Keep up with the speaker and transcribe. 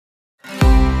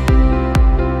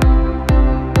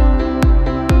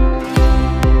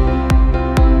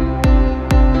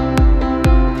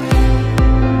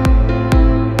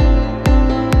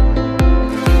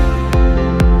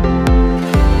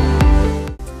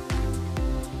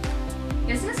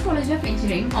College of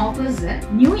Engineering offers a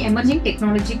new emerging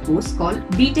technology course called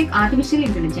B.Tech Artificial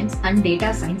Intelligence and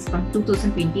Data Science from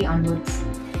 2020 onwards.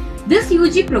 This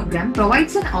UG program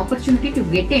provides an opportunity to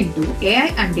get into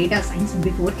AI and data science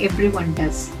before everyone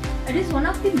does. It is one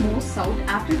of the most sought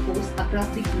after courses across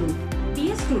the globe.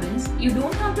 Dear students, you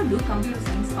don't have to do computer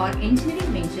science or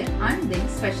engineering major and then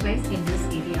specialize in this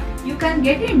area. You can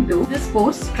get into this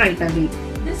course straight away.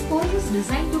 This course is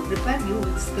designed to prepare you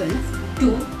with skills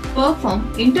to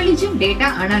perform intelligent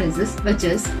data analysis, which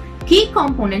is key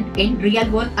component in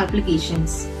real-world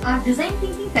applications. Our design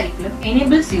thinking curriculum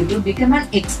enables you to become an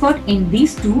expert in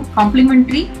these two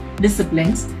complementary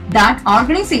disciplines that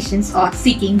organizations are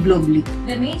seeking globally.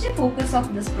 The major focus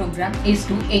of this program is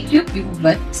to equip you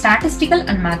with statistical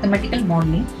and mathematical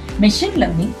modeling, machine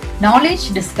learning, knowledge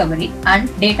discovery, and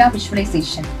data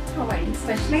visualization. Providing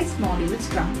specialized modules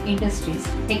from industries,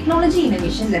 technology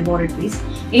innovation laboratories,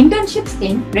 internships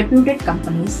in reputed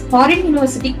companies, foreign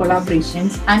university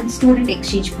collaborations, and student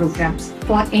exchange programs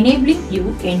for enabling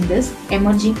you in these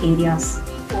emerging areas.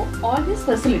 So, all these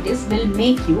facilities will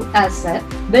make you as a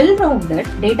well-rounded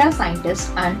data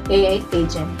scientist and AI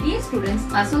agent. Dear students,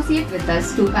 associate with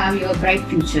us to have your bright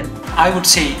future. I would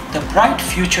say the bright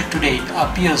future today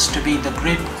appears to be in the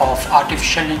grip of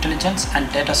artificial intelligence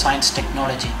and data science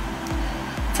technology.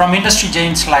 From industry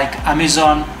giants like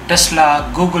Amazon,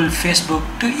 Tesla, Google, Facebook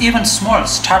to even small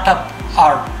startups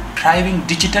are driving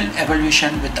digital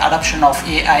evolution with adoption of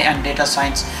AI and data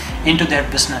science into their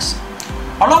business.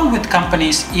 Along with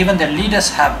companies, even the leaders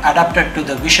have adapted to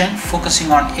the vision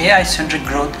focusing on AI-centric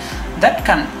growth that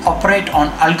can operate on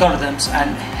algorithms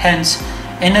and hence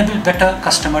enable better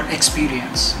customer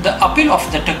experience. The appeal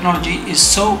of the technology is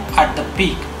so at the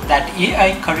peak that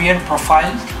AI career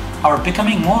profiles are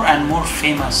becoming more and more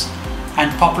famous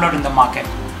and popular in the market.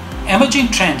 Emerging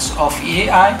trends of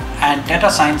AI and data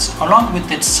science along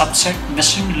with its subset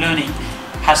machine learning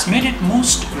has made it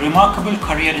most remarkable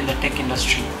career in the tech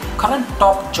industry. Current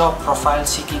top job profiles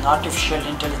seeking artificial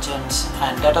intelligence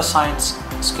and data science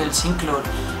skills include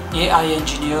AI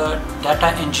engineer,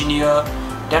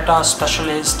 data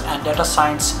specialist and data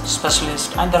science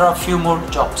specialist, and there are a few more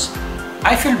jobs.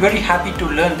 I feel very happy to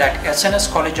learn that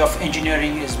SNS College of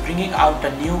Engineering is bringing out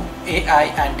a new AI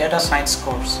and data science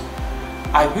course.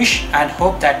 I wish and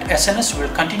hope that SNS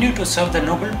will continue to serve the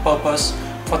noble purpose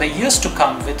for the years to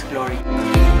come with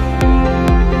glory.